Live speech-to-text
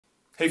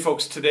Hey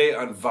folks, today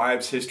on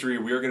Vibes History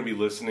we are going to be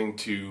listening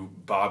to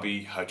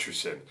Bobby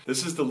Hutcherson.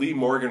 This is the Lee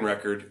Morgan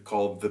record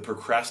called The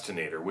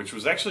Procrastinator, which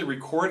was actually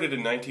recorded in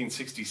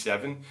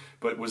 1967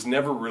 but was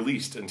never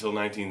released until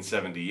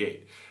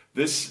 1978.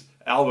 This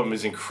album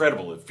is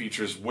incredible. It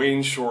features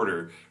Wayne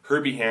Shorter,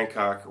 Herbie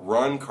Hancock,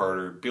 Ron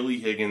Carter, Billy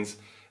Higgins,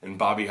 and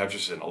Bobby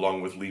Hutcherson,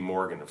 along with Lee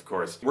Morgan, of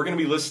course. We're going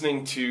to be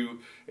listening to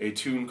a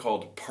tune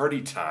called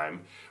Party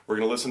Time. We're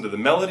going to listen to the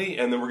melody,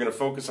 and then we're going to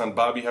focus on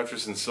Bobby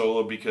Hutcherson's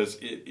solo because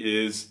it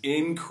is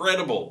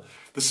incredible.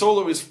 The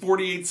solo is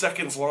 48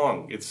 seconds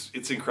long.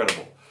 It's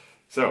incredible.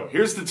 So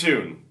here's the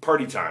tune,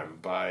 Party Time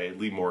by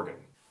Lee Morgan.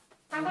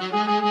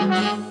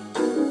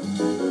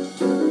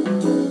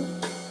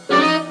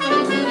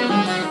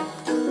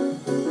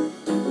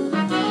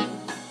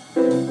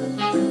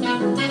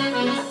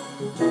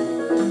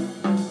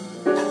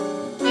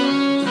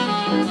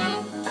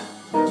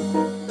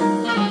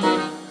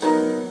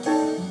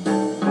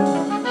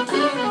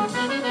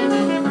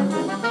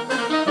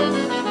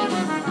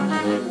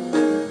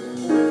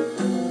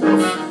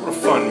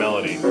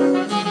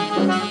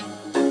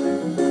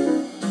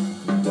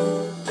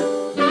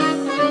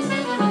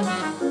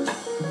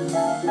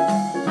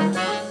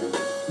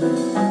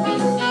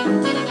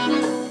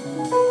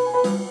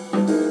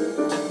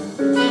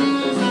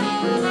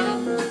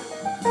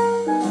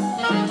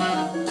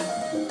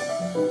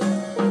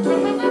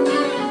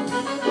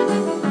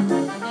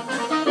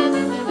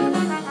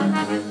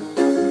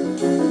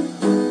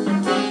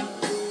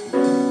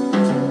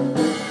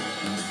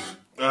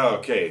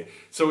 Okay,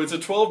 so it's a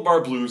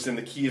 12-bar blues in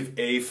the key of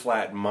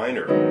A-flat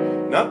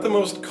minor. Not the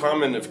most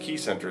common of key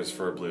centers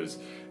for a blues.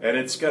 And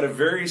it's got a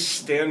very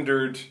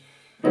standard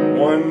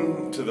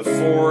 1 to the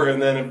 4,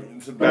 and then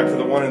back to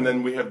the 1, and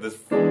then we have the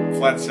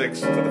flat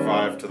 6 to the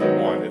 5 to the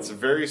 1. It's a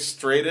very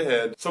straight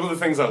ahead. Some of the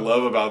things I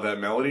love about that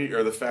melody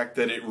are the fact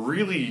that it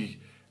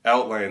really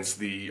outlines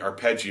the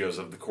arpeggios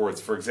of the chords.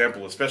 For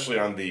example, especially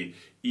on the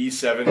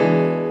E7.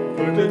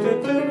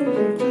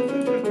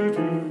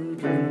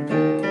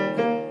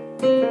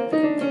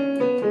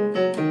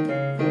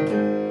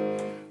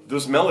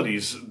 Those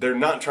melodies, they're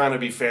not trying to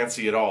be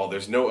fancy at all.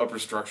 There's no upper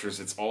structures.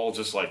 It's all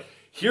just like,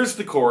 here's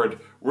the chord.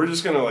 We're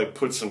just going to like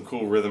put some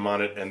cool rhythm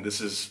on it, and this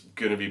is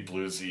going to be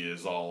bluesy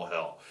as all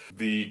hell.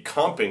 The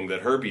comping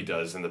that Herbie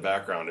does in the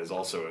background is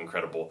also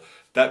incredible.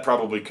 That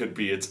probably could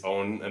be its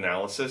own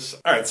analysis.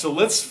 All right, so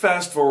let's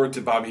fast forward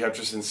to Bobby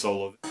Hutcherson's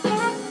solo. Here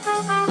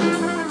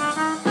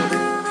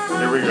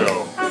we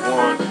go.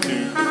 1, 2, 3,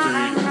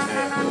 and...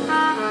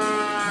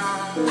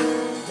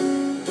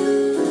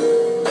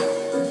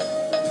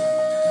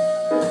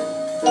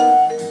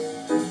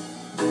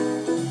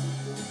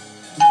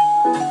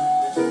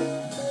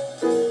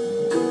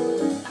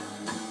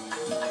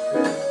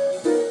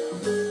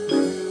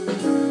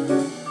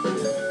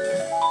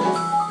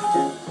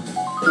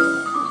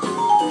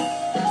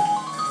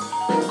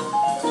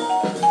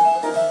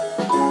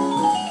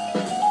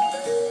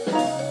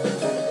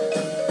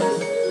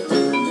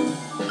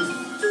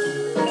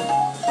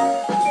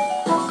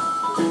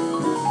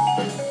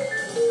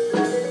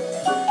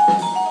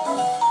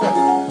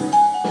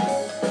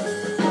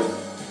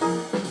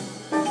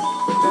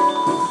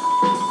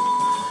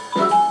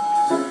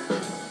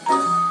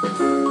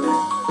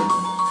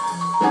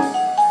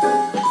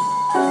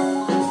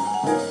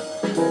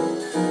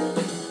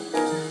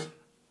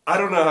 I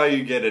don't know how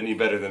you get any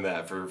better than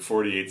that for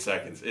 48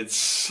 seconds. It's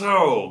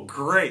so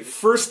great.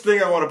 First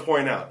thing I want to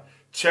point out,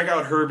 check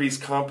out Herbie's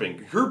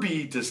comping.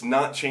 Herbie does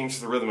not change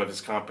the rhythm of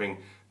his comping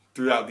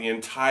throughout the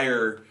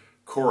entire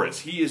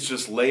chorus. He is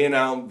just laying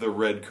out the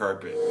red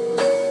carpet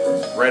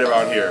right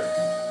about here.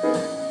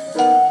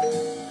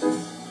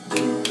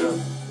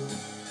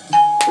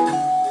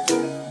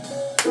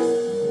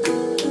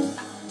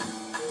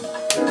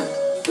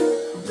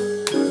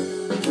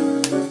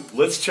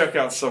 Let's check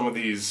out some of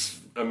these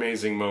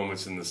amazing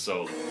moments in the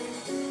solo.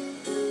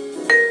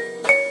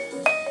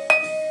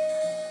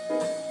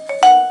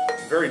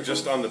 Very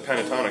just on the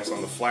pentatonics,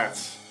 on the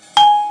flats.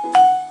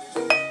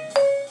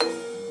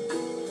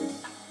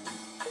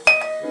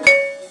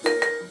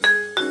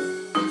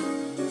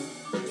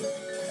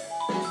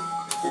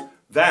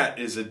 That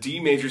is a D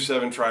major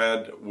 7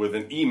 triad with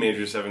an E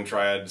major 7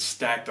 triad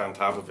stacked on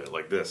top of it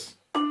like this.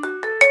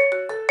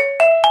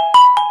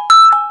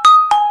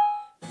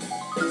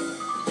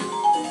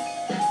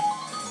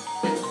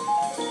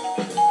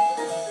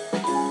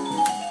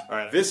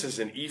 This is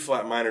an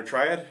E-flat minor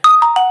triad,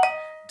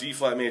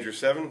 D-flat major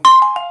 7,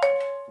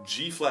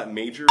 G-flat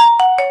major,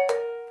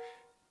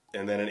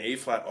 and then an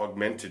A-flat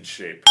augmented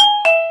shape.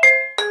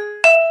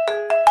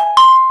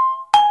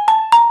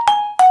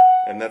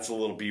 And that's a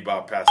little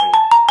bebop passing.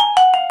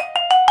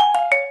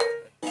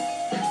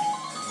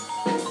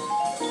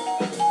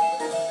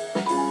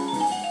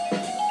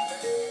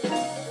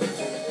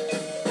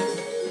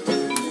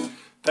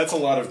 That's a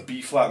lot of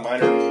B-flat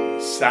minor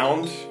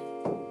sound.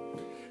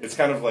 It's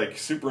kind of like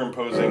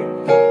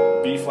superimposing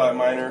B-flat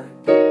minor,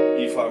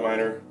 E-flat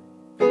minor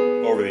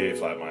over the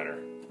A-flat minor.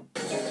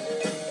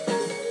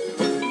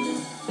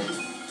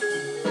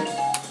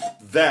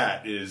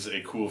 That is a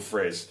cool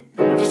phrase.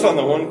 We're just on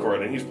the one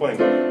chord, and he's playing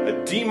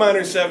a D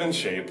minor 7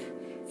 shape,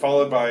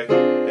 followed by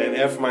an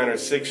F minor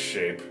 6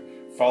 shape,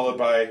 followed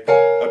by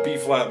a B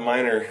flat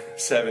minor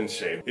 7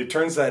 shape. It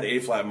turns that A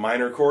flat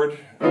minor chord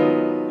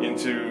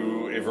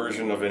into a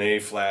version of an A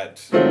flat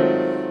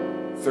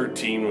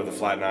 13 with a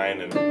flat 9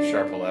 and a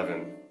sharp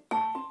 11.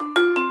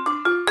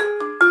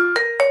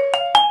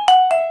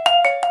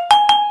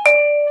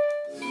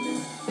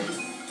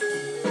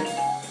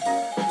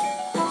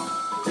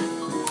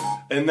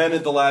 And then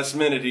at the last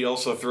minute, he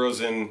also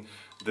throws in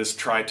this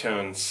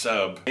tritone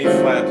sub. A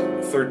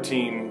flat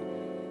 13,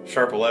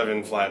 sharp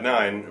 11, flat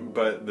 9,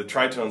 but the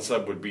tritone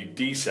sub would be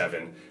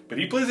D7. But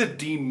he plays a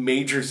D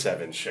major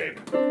 7 shape.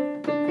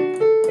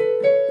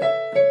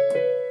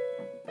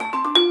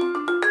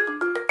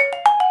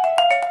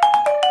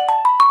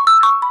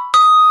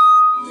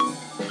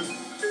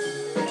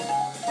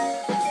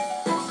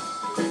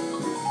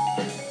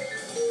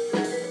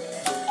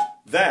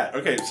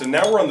 Okay, so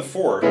now we're on the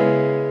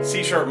 4,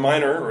 C sharp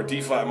minor or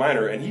D flat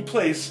minor, and he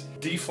plays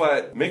D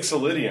flat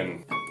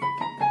mixolydian.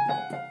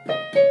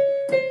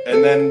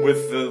 And then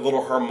with the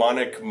little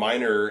harmonic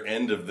minor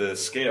end of the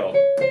scale.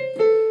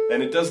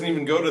 And it doesn't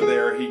even go to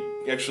there, he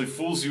actually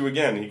fools you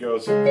again. He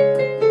goes, so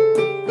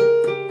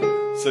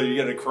you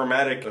get a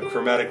chromatic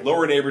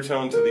lower neighbor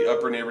tone to the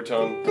upper neighbor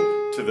tone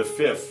to the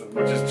 5th,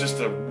 which is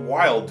just a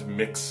wild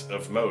mix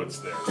of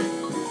modes there.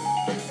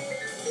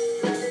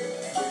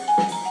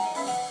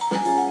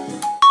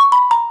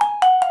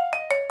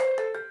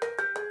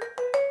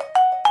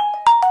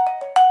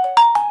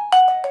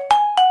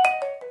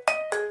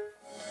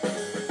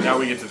 Now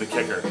we get to the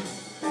kicker.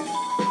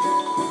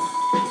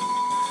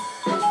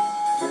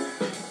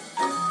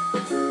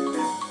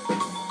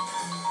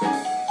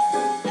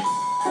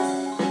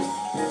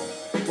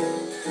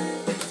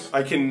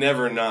 I can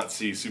never not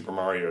see Super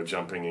Mario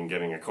jumping and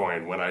getting a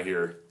coin when I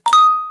hear.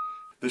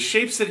 The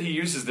shapes that he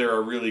uses there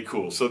are really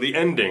cool. So the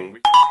ending,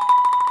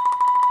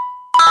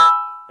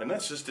 and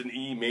that's just an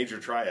E major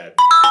triad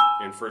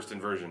in first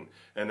inversion.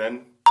 And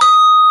then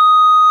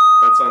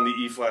that's on the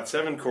E flat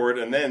 7 chord,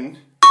 and then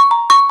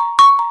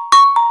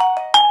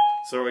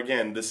so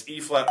again, this E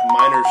flat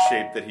minor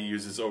shape that he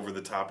uses over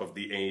the top of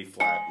the A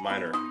flat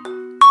minor.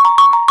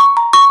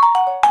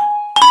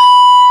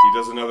 He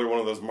does another one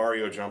of those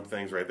Mario jump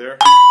things right there.